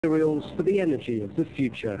materials for the energy of the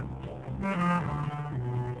future.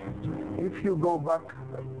 If you go back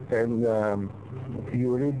and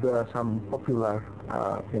you read some popular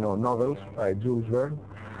novels by Jules Verne,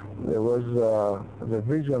 there was the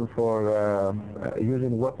vision for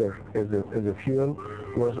using water as a fuel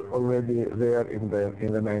was already there in the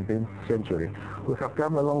 19th century. We have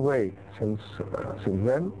come a long way since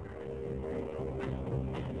then.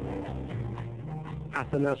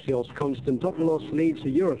 Athanasios Konstantopoulos leads a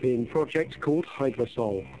European project called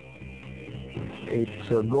Hydrosol. Its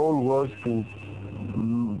goal was to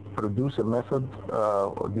produce a method,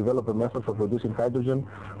 or develop a method for producing hydrogen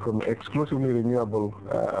from exclusively renewable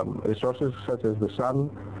resources such as the sun,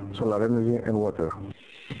 solar energy and water.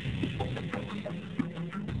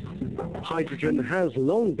 Hydrogen has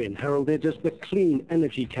long been heralded as the clean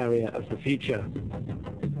energy carrier of the future.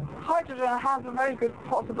 Hydrogen has a very good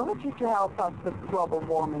possibility to help us with global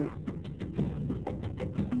warming.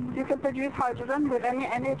 You can produce hydrogen with any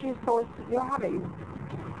energy source you're having.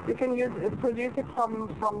 You can produce it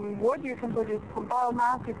from wood, you can produce it from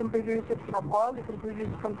biomass, you can produce it from oil, you can produce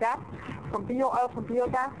it from gas, from bio-oil, from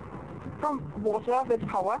biogas, from water with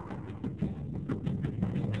power.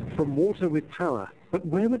 From water with power, but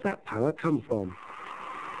where would that power come from?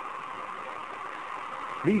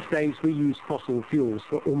 These days we use fossil fuels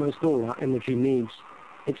for almost all our energy needs.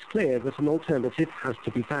 It's clear that an alternative has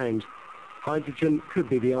to be found. Hydrogen could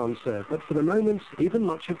be the answer, but for the moment, even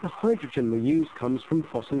much of the hydrogen we use comes from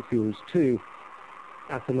fossil fuels too.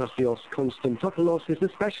 Athanasios Konstantopoulos is a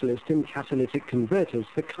specialist in catalytic converters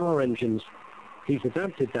for car engines. He's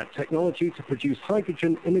adapted that technology to produce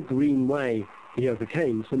hydrogen in a green way. He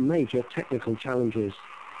overcame some major technical challenges.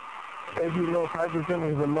 As you know, hydrogen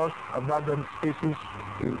is the most abundant species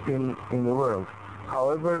in the world.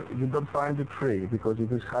 However, you don't find it free because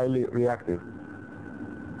it is highly reactive.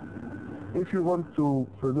 If you want to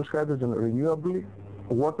produce hydrogen renewably,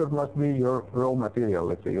 water must be your raw material,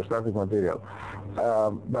 let's say, your starting material.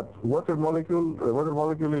 But the water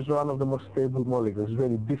molecule is one of the most stable molecules. It's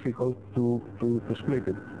very difficult to split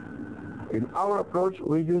it. In our approach,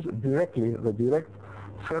 we use the direct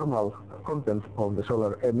thermal content of the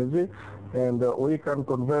solar energy, and we can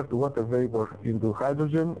convert water vapor into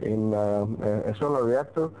hydrogen in a solar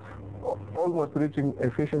reactor, almost reaching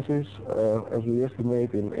efficiencies, as we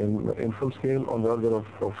estimate in full scale, on the order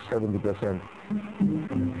of 70%.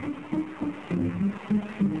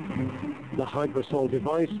 The Hydrosol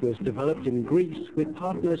device was developed in Greece with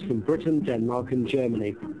partners from Britain, Denmark and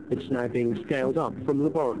Germany. It's now being scaled up from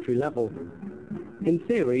laboratory level. In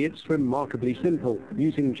theory, it's remarkably simple,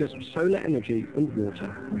 using just solar energy and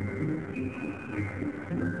water.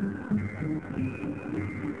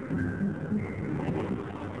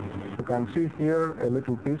 You can see here a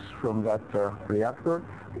little piece from that reactor.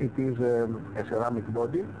 It is a ceramic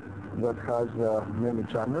body that has many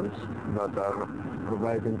channels that are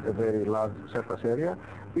providing a very large surface area.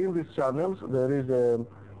 In these channels there is a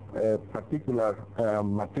particular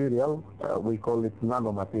material, we call it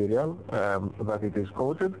nanomaterial, that it is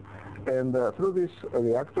coated, and through this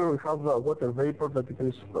reactor we have water vapor that it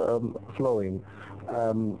is flowing.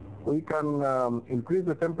 We can increase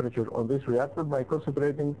the temperature on this reactor by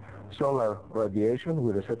concentrating solar radiation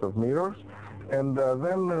with a set of mirrors, and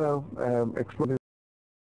then explode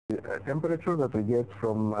the temperature that we get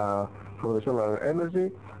from the solar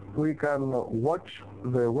energy. We can watch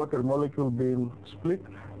the water molecule being split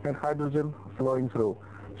and hydrogen flowing through.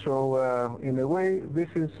 So in a way, this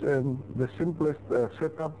is the simplest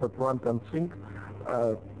setup that one can think,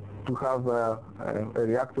 to have a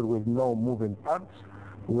reactor with no moving parts,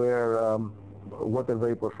 where water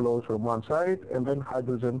vapor flows from one side and then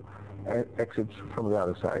hydrogen exits from the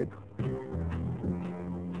other side.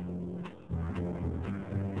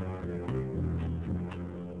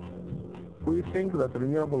 We think that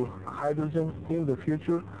renewable hydrogen in the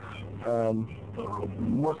future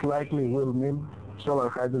most likely will mean solar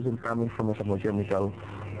hydrogen coming from a thermochemical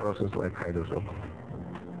process like Hydrosol.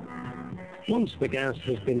 Once the gas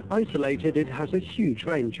has been isolated, it has a huge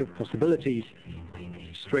range of possibilities.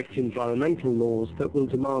 Strict environmental laws that will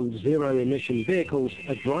demand zero-emission vehicles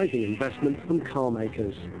are driving investment from car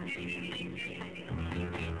makers.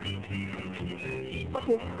 What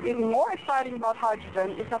is even more exciting about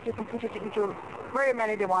hydrogen is that you can put it into very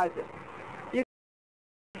many devices. You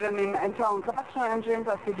can put it in internal combustion engines,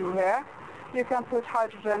 as we do here. You can put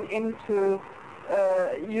hydrogen into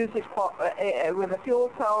use it for, with a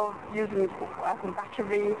fuel cell, using it as a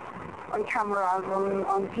battery, on cameras,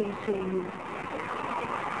 on PCs.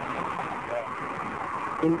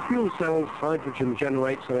 In fuel cells, hydrogen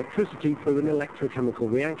generates electricity through an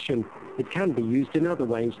electrochemical reaction. It can be used in other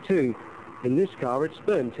ways too. In this car, it's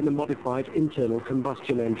burnt in a modified internal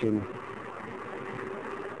combustion engine.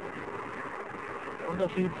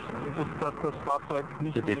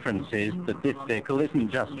 The difference is that this vehicle isn't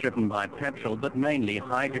just driven by petrol, but mainly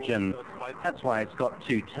hydrogen. That's why it's got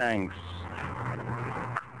 2 tanks.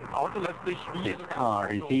 This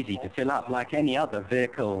car is easy to fill up like any other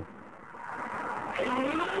vehicle.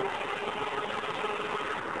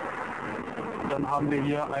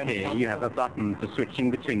 Here you have a button for switching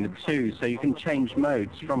between the two, so you can change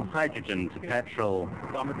modes from hydrogen to petrol.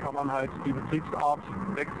 Damit kann man halt die Betriebsart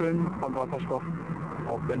wechseln von Wasserstoff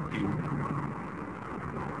auf Benzin.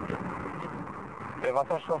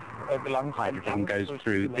 Hydrogen goes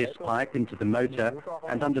through this pipe into the motor,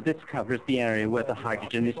 and under this cover is the area where the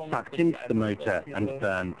hydrogen is sucked into the motor and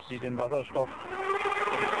burnt.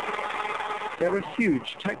 There are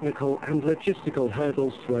huge technical and logistical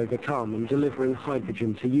hurdles to overcome in delivering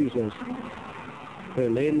hydrogen to users.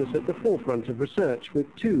 Berlin is at the forefront of research with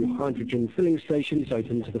 2 hydrogen filling stations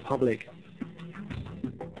open to the public.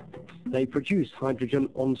 They produce hydrogen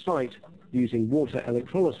on site using water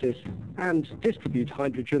electrolysis and distribute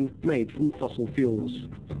hydrogen made from fossil fuels.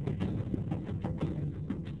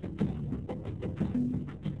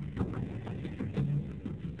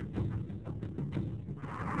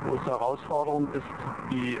 Große Herausforderung ist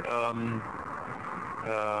die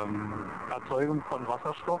Erzeugung von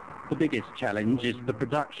Wasserstoff. The biggest challenge is the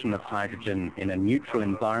production of hydrogen in a neutral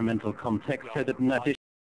environmental context so that no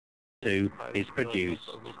CO2 is produced.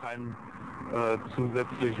 Also kein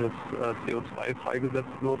zusätzliches CO2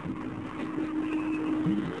 freigesetzt wird.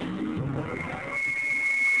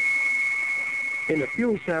 In a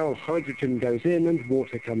fuel cell, hydrogen goes in and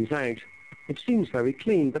water comes out. It seems very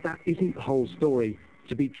clean, but that isn't the whole story.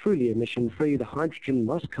 To be truly emission-free, the hydrogen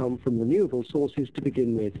must come from renewable sources to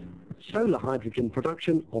begin with. Solar hydrogen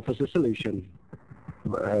production offers a solution.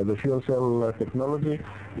 The fuel cell technology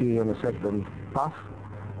is on a certain path,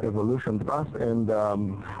 evolution path, and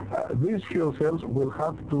these fuel cells will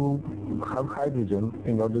have to have hydrogen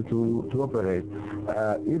in order to operate.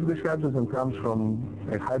 If this hydrogen comes from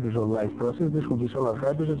a hydrogen-like process, this will be solar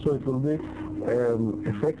hydrogen, so it will be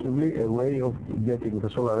effectively a way of getting the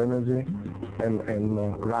solar energy and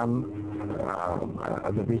run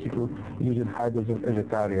the vehicle using hydrogen as a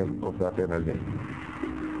carrier of that energy.